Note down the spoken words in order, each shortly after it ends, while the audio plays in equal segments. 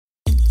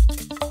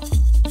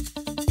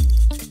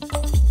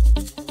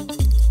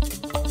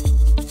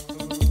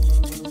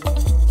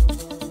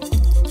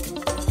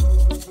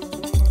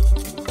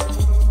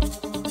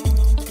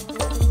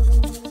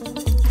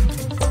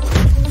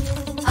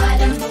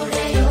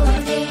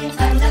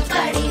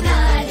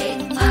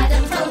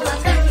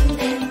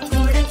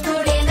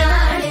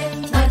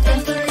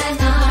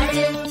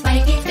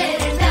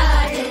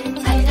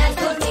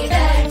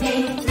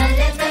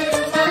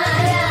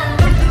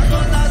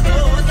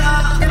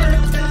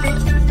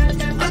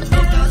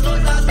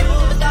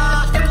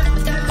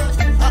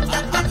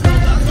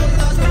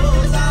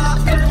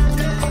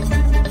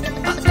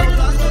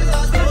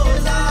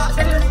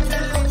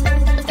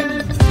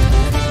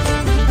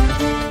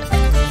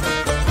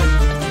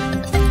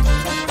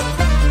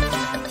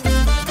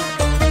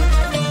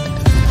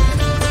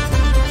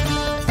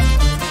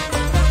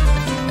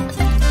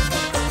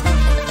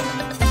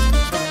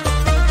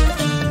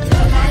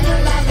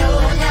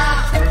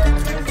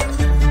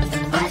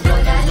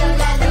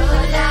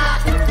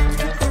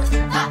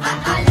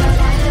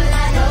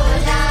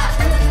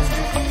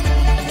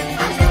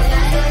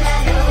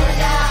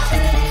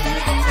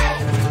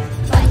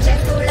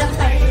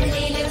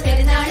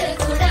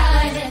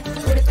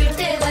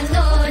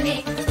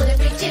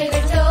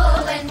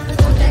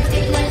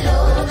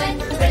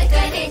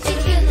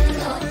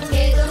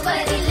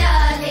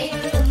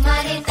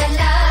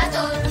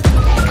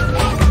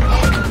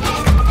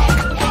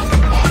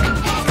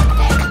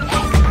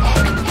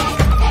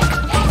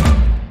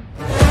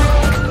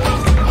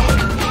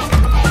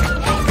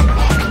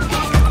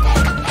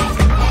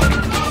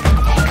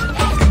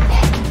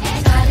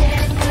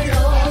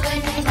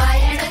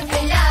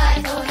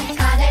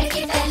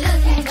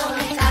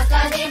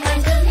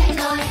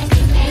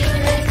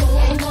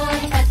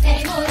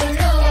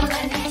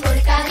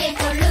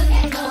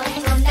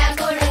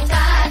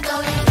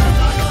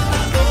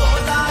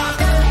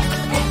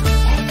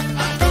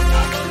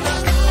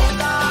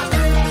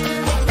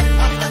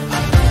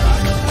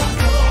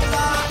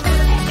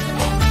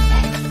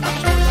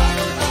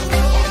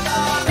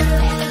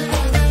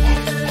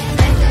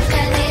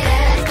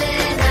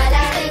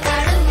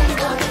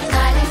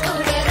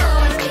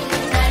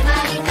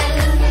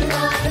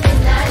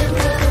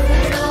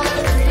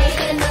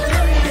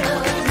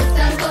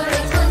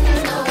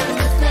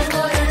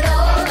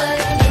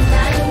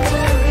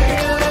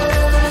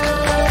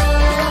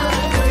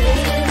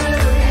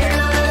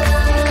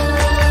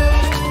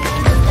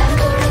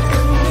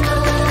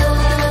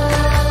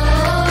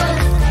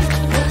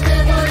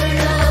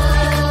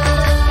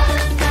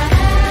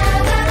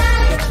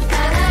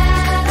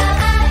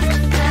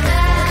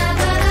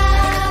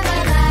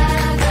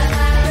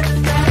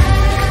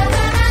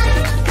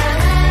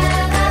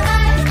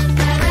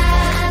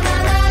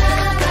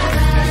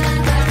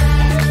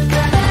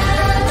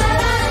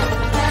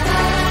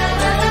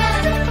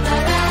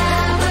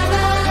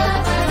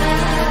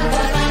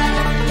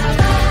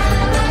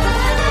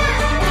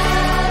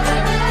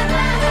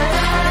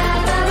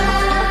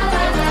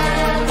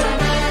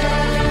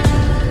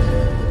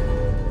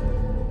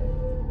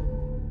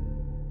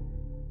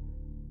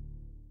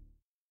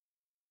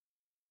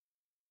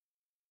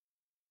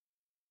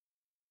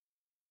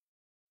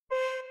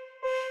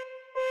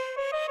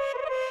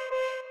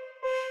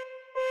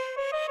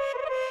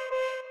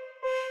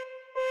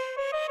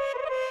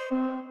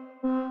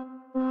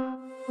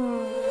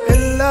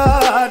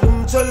എല്ലാരും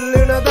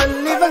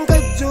ചൊല്ലണതല്ലിവൻ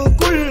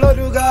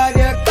കജ്ജുക്കുള്ളൊരു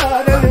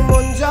കാര്യക്കാരൻ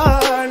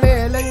മൊഞ്ചാണേ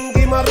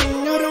ലങ്കി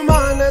മറിഞ്ഞൊരു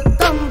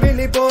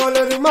മാനത്തമ്പിളി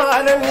പോലൊരു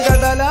മാനൻ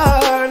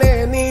കടലാണേ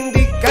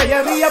നീന്തി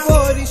കയറിയ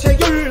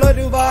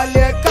പോരിശയുള്ളൊരു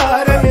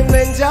ബാല്യക്കാരൻ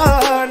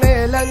നെഞ്ചാണേ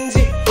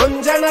ലഞ്ചി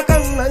കൊഞ്ചണ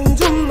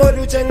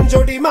കണ്ണഞ്ചുന്നൊരു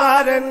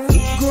ചെഞ്ചൊടിമാരൻ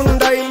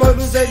ഗുണ്ടായി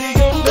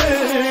മറുസരിയുണ്ട്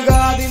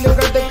കാതിലും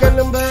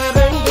കടുക്കനും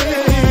വേറുണ്ട്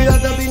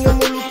അതപിനും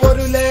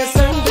ഉൾപ്പൊരു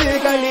ലേസുണ്ട്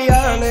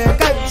കളിയാണ്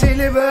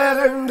കച്ചില്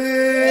വേറുണ്ട്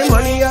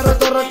മണിയറ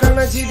തുറക്കണ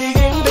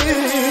ചിരിയുണ്ട്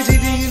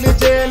ചിരിയില്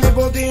ചേല്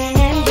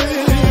പൊതിഞ്ഞുണ്ട്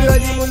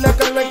അരിമുല്ല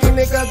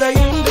കണക്കിന്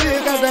കഥയുണ്ട്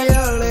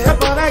കഥയാണ്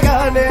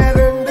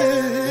പറയാനേറുണ്ട്.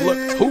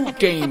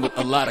 Game with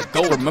a lot of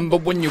gold. Remember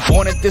when you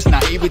wanted this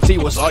naivety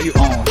was all you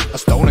own. A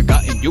stoner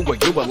got in you, but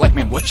you were like,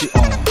 man, what you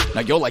own?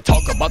 Now you're like,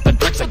 talk about the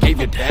drugs I gave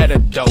your dad a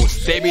dose.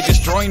 Baby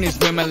destroying these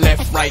women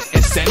left, right,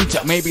 and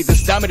center. Maybe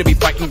this time to be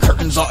fighting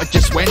curtains or it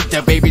just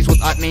winter. Babies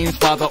with odd names,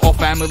 father or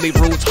family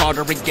roots.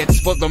 Harder it gets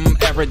for them,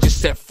 average is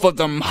set for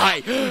them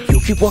high. You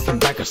keep walking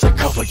back as I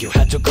cover you.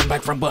 Had to come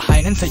back from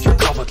behind and say you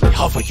cowardly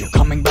hover you.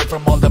 Coming back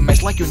from all the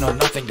mess like you know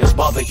nothing does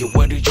bother you.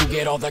 Where did you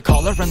get all that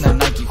collar and the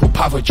Nike who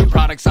powered you?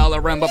 Products all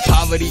around but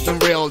poverty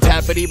real,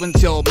 tap it even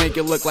till make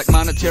it look like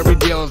monetary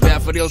deals.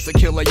 Daffodils to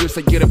kill, I used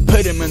to get to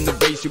put him in the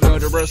base. You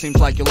murderer, seems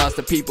like you lost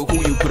the people who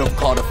you could have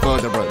called a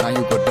furtherer. Now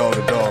you go door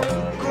to door.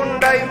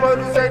 Kundai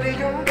maru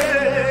seriyunde,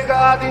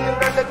 gaadinu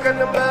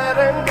kadakanu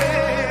berande,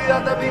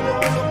 adabinu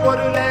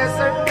ulporu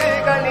lesande,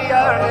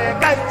 kaliyane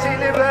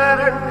kachili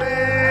berande,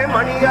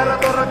 maniyara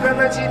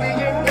thorakana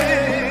chiriyunde,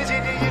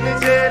 chiriyile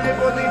jele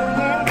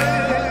podinunde,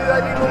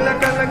 arimulla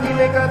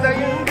kanakine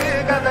kadayunde,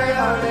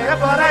 kadayane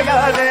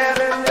parayane.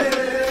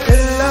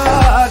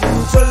 എല്ലാരും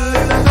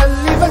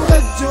ചൊല്ലണതല്ലിവൻ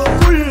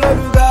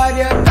കജ്ജുക്കുള്ളൊരു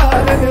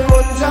കാര്യക്കാരൻ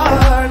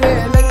മൊഞ്ചാണേ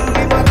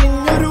ലങ്കി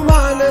മറിഞ്ഞൊരു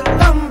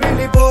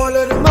മാനത്തമ്പിളി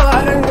പോലൊരു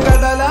മാരൻ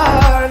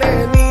കടലാണേ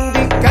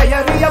നീന്തി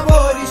കയറിയ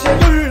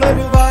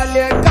പോരിശയുള്ളൊരു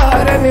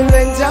ബാല്യക്കാരൻ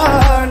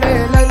നെഞ്ചാണേ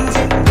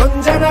ലഞ്ചി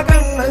കൊഞ്ചണ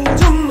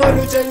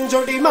കണ്ണഞ്ചുന്നൊരു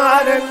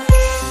ചെഞ്ചൊടിമാരൻ.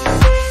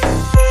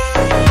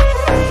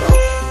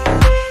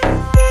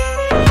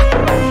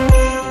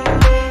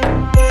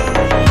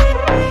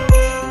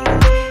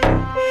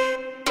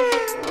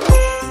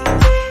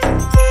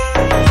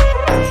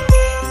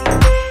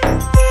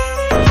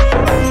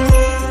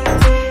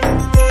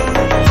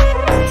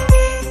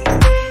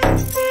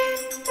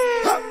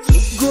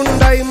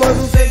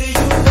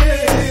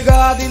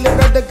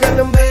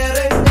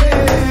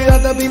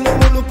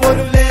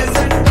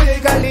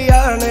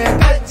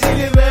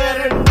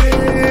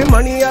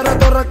 മണിയറ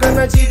തുറക്കണ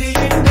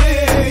ചിരിയുണ്ട്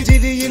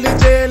ചിരിയില്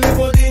ചേല്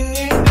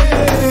പൊതിഞ്ഞുണ്ട്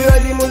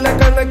അരിമുല്ല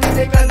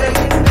കണക്കിന്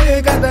കഥയുണ്ട്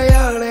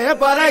കഥയാണ്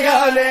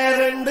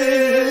പറയാനേറുണ്ട്.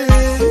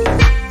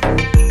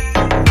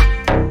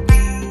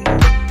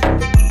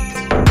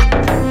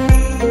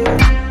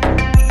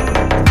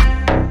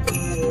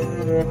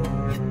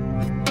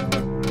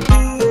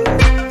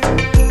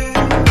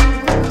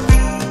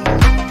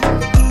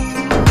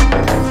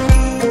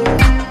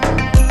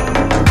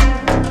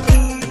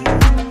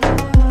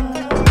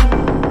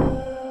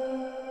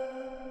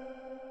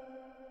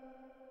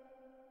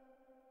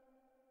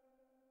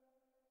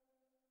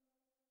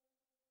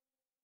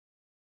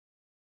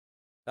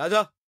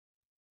 രാജാ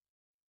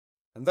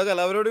എന്താ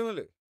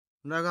കലാപരിപാടിയൊന്നുമില്ലേ?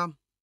 ഉണ്ടാക്കാം.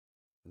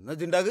 എന്നാ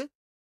ജിണ്ടാക്ക്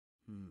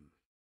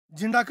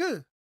ജിണ്ടാക്ക്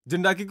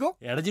ജിണ്ടാക്കിക്കോ.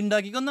 എടാ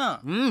ജിണ്ടാക്കിക്കൊന്നാ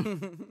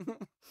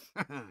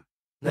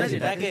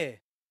ജിണ്ടാക്ക്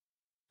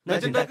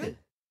ജിണ്ടാക്ക്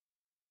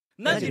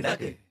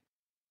ജിണ്ടാക്ക്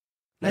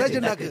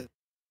ജിണ്ടാക്ക്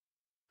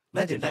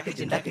ജിണ്ടാക്ക്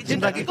ജിണ്ടാക്ക്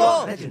ജിണ്ടാക്കിക്കോ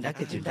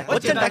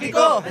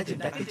ഒച്ചുണ്ടാക്കിക്കോ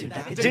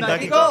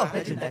ജിണ്ടാക്കിക്കോ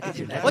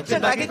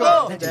ഒച്ചുണ്ടാക്കിക്കോ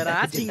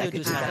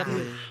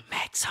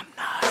make some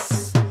noise.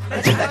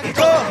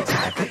 ജിണ്ടാക്കിക്കോ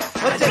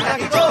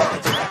ഒച്ചുണ്ടാക്കിക്കോ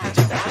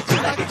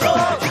ജിണ്ടാക്കിക്കോ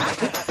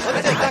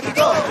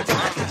ഒച്ചുണ്ടാക്കിക്കോ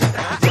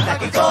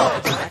ജിണ്ടാക്കിക്കോ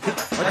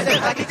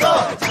ഒച്ചുണ്ടാക്കിക്കോ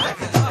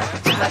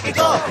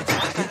ജിണ്ടാക്കിക്കോ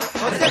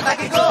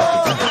ഒച്ചുണ്ടാക്കിക്കോ.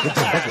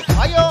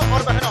 भाइयों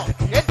और बहनों,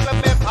 खेल क्लब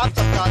में आप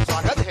सबका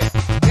स्वागत है।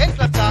 खेल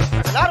क्लब का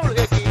पहला रूल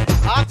है कि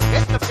आप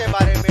खेल क्लब के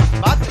बारे में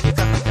बात नहीं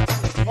करनी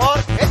चाहिए और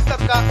खेल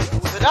क्लब का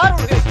दूसरा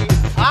रूल है कि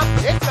आप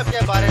खेल क्लब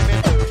के बारे में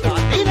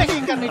बात ही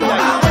नहीं करनी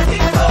चाहिए।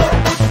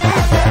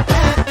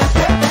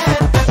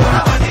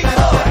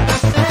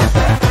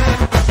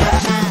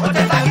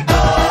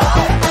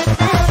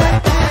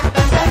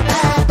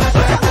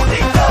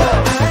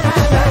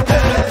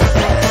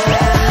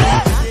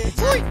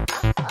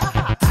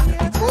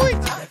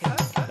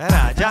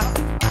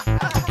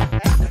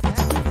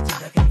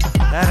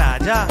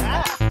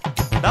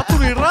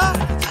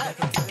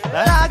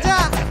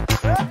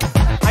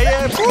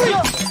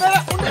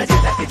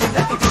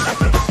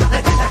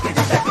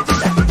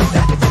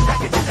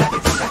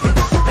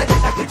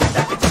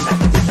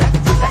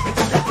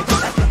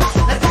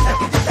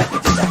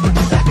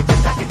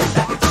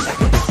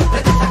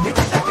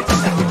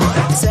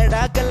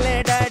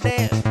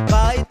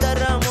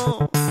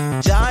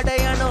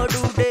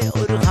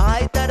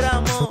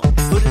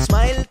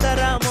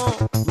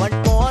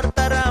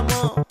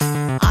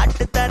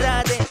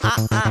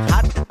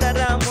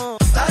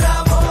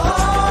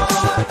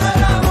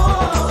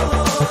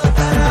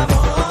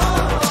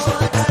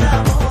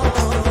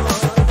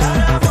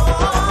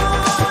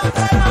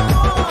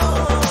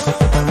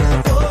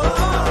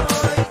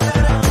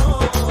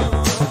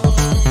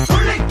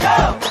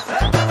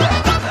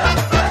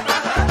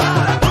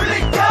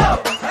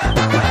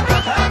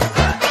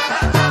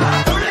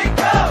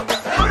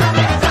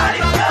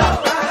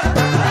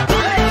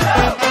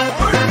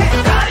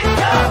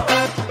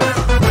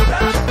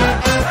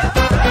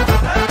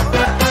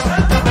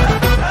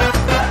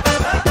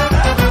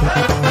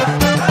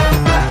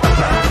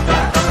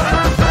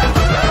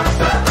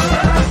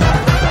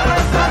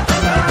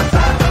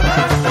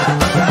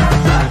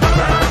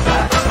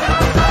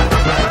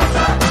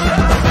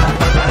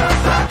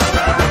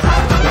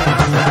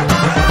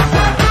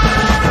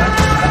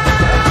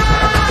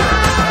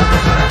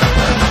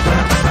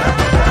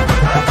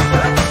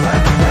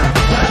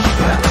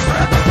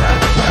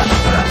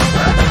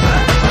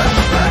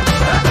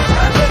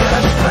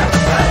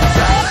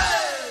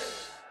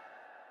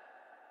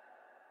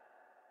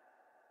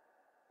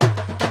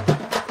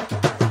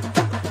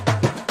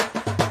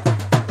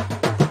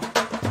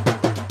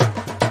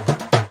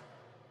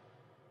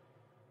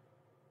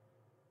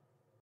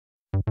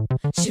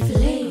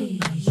 شفلي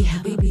يا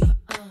حبيبي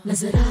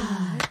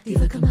نظرات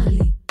ديبا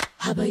كمالي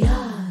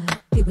حبايات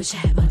ديبا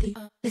شحباتي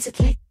Let's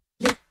click,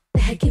 lick,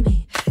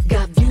 تحكمي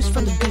Got views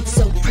from the beach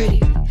so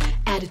pretty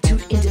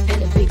Attitude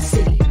independent big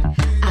city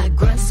I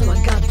grind so I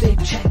got big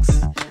checks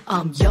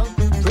I'm young,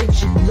 rich,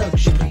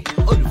 luxury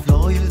ഒരു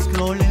ഫ്ലോയിൽ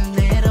സ്ക്രോളിൽ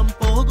നേരം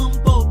പോകും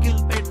പോക്കിൽ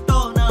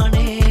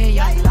പെട്ടോനാണേ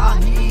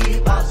യായിലാഹി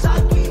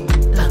ബാസാക്കി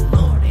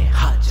തന്നോടെ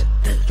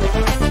ഹാജത്ത്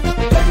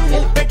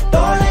കണ്ണിൽ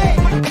പെട്ടോളെ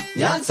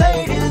ഞാൻ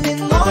സൈഡിൽ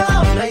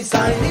നിന്നോളാം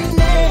നൈസായി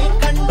നിന്നെ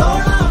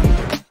കണ്ടോളാം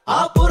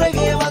ആ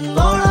പുറകെ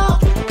വന്നോളാം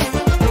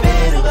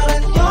പേര്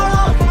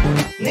പറഞ്ഞോളാം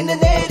നിന്നെ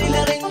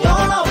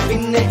നേരിലെറിഞ്ഞോളാം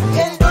പിന്നെ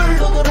എൻ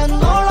കൊള്ളു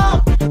തുറന്നോളാം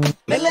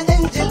മെല്ലെ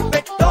നെഞ്ചിൽ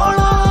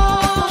പെട്ടോളാം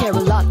Care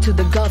a lot to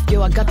the Gulf, yo,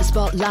 I got the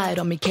spotlight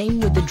on me. Came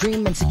with a dream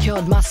and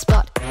secured my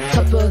spot.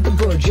 Top of the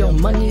board, yo,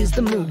 money is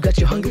the mood. Got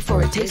you hungry for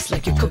a taste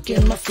like you're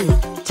cooking my food.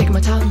 Taking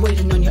my time,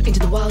 waiting on you,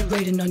 into the wild,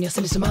 waiting on you.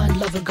 Send us a mind,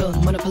 love a girl,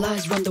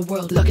 monopolize, run the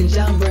world. Locking it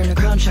down, wearing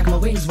a crown, shocking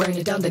my wings, wearing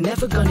it down. They're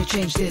never gonna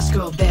change this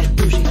girl, bad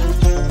bougie.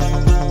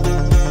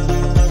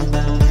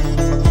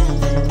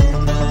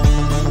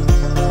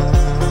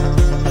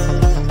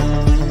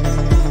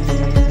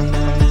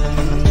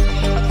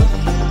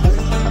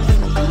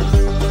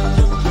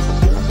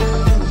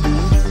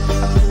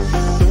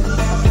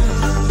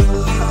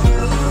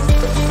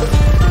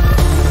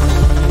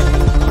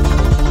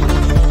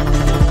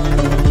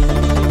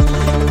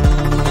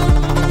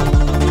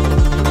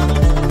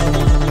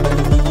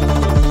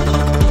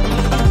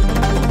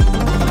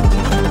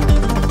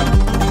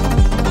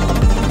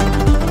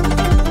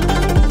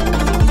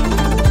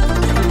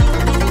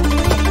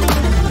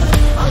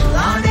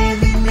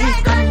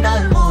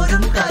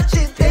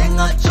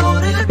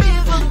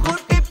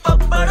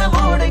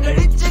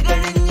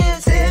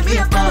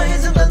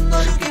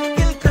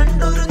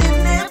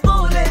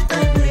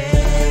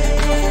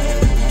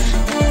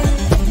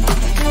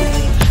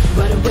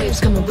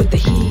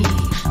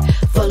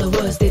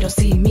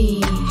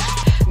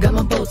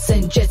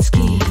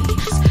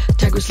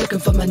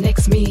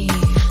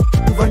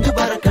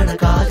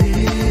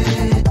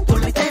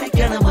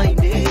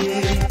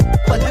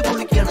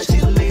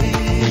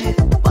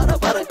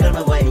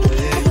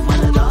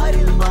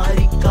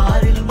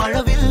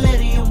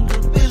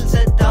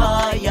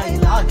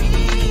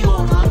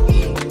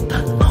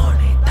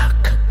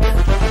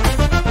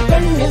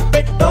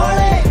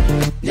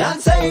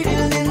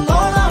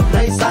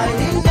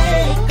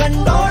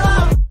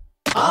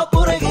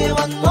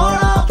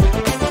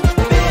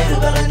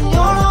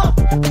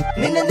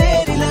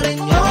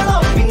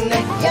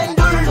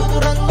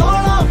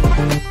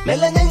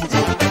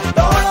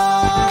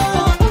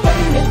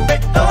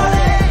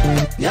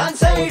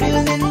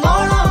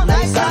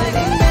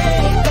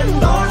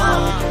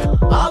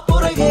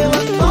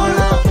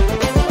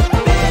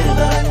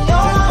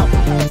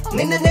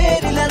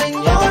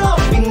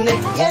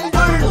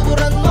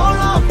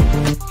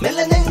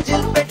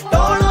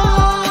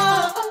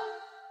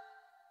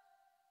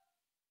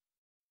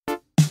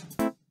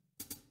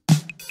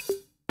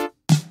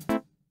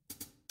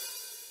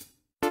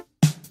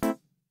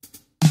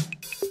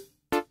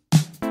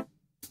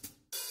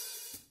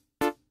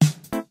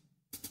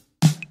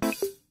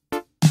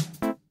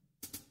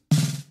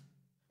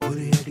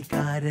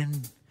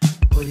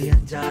 ഒരു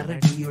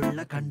അഞ്ചാറടിയുള്ള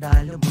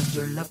കണ്ടാലും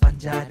മുഞ്ചുള്ള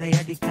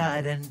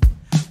പഞ്ചാരയടിക്കാരൻ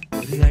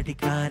ഒരു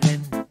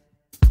അടിക്കാരൻ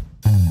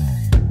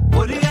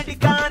ഒരു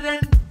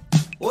അടിക്കാരൻ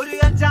ഒരു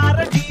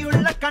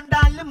അഞ്ചാറടിയുള്ള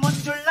കണ്ടാലും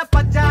മുഞ്ചുള്ള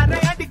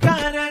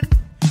പഞ്ചാരയടിക്കാരൻ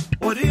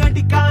ഒരു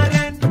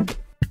അടിക്കാരൻ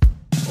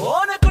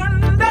ഓന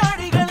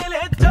കൊണ്ടാടികളിൽ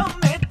ഏറ്റവും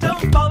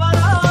ഏറ്റവും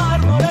പവറാർ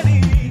മുരളി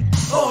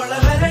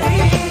ഓളവരടി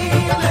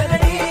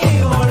വരടി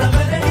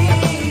ഓളവരടി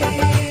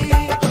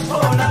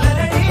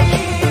ഓളവരടി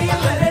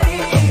വരടി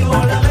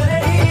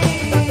ഓളവരടി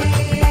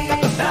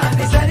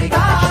ദാനി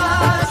സരിഗാ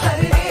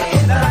സരിരി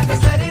ദാനി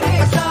സരിരി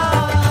സാ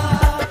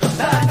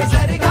ദാനി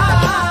സരിഗാ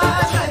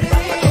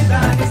സരിരി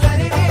ദാനി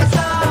സരിരി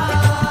സാ.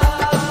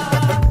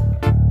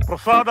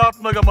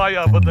 പ്രസാദാത്മകമായ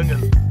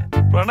അബദ്ധങ്ങൾ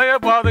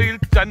പ്രണയപാതയിൽ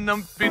ചന്നം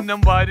പിന്നം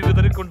വാരി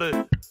വിതറിക്കൊണ്ട്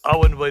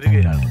അവൻ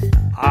വരികയാണ്.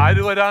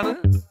 ആര് വരാണ്?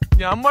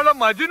 ഞമ്മളെ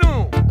മജ്നു.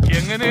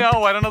 എങ്ങനെയാ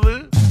വരണത്?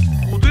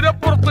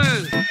 കുതിരപ്പുറത്ത്.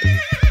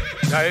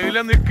 ലൈല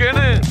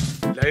നിക്കേണ്.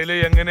 ലൈല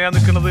എങ്ങനെയാ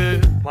നിക്കണത്?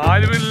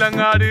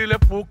 മാരുവില്ലങ്ങാടിയിലെ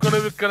പൂക്കള്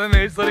വിൽക്കണ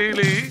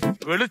നഴ്സറിയില്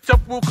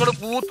വെളിച്ചപ്പൂക്കള്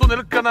പൂത്തു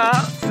നിൽക്കണ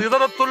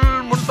സിദറത്തുൽ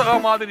മുൻതഹ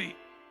മാതിരി.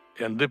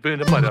 എന്ത്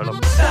പേര് മലയാളം?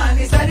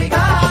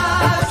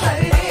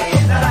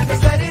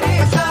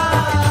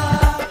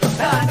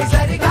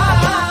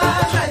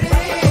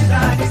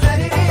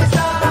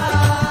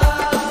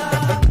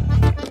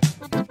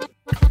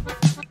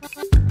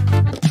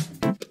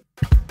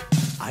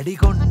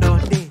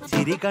 അടികൊണ്ടോന്റെ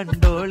ചിരി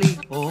കണ്ടോളി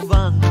ഓ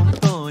വാങ്ങും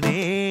തോനെ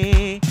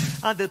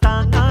അത്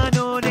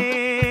താങ്ങാനോനെ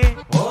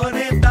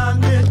ഓനെ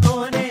താങ്ങ്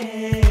തോനെ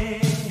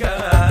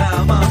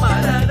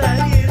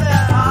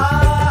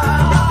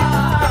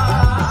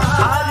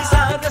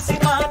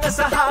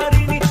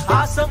സഹാരിണി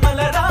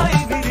ആസമലരായി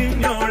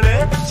വിരിഞ്ഞോള്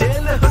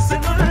ചേല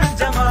ഹുസ്നുൽ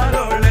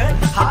ജമാലോള്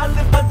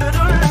ഹാല്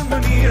ബദറുൽ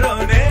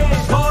മുനീറോനെ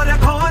ഘോര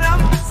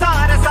ഘോരം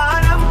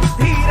സാരസാരം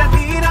ധീര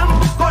ധീര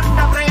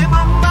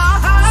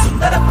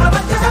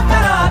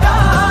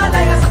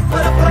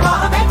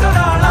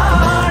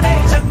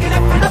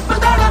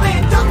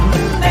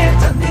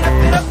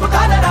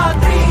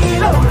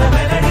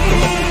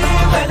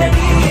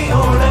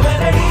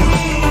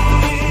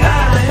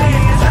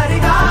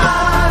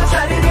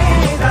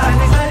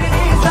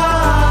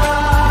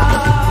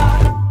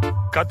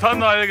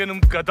കഥാനായകനും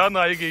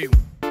കഥാനായികയും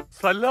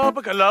സല്ലാപ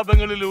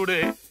കലാപങ്ങളിലൂടെ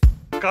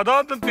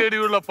കഥാന്തം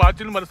തേടിയുള്ള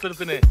പാച്ചിൽ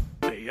മത്സരത്തിന്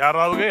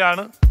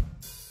തയ്യാറാവുകയാണ്.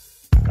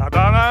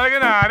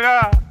 കഥാനായകൻ ആരാ?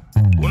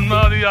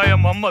 ഉന്മാദിയായ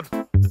മുഹമ്മദ്.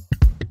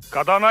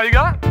 കഥാനായിക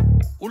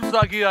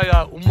ഉത്സാഹിയായ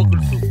ഉമ്മ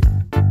Kulsoom.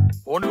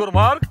 On your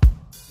mark,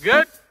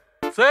 get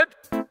set,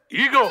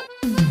 ego.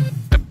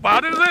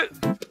 പാടരുത്.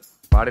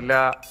 പാടില്ല.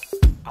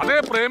 അതെ,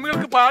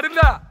 പ്രേമികൾക്ക്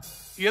പാടില്ല.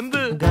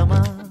 എന്ത്?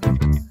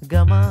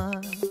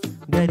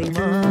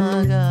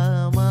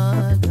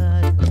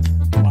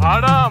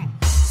 പാടാം.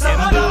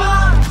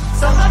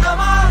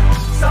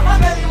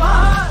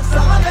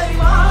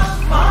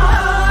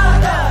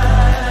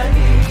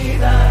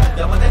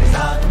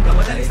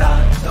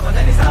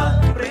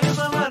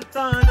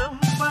 പ്രേമവർത്താനം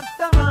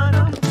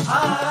വർത്തമാനം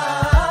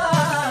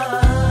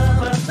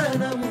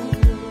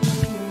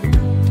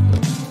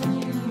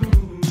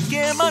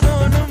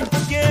കേമനോനും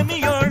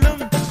കേമിയോളും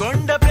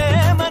കൊണ്ട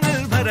പ്രേമ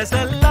നിർഭര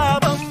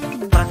സല്ലാപം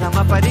പ്രഥമ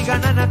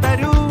പരിഗണന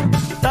തരൂ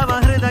തവ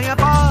ഹൃദയ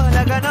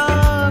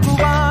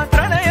പാലകനാകുവാ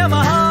പ്രണയ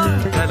മഹാ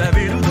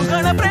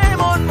വിരുദുകള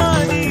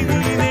പ്രേമോന്മാനി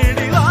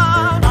നേടിവാ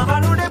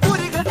അവളുടെ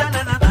പുരിക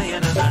ജനന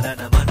നയന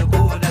നടനം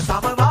അനുകൂല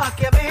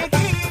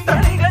സമവാക്യമേകി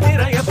തണിക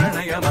നിറയ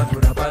പ്രണയ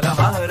മധുര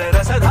പലഹാര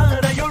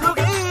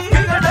രസധാരയൊഴുകി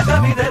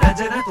കവിത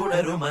രചന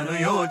തുടരും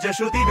അനുയോജ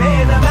ശ്രുതി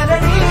ഭേദ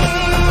മെലഡി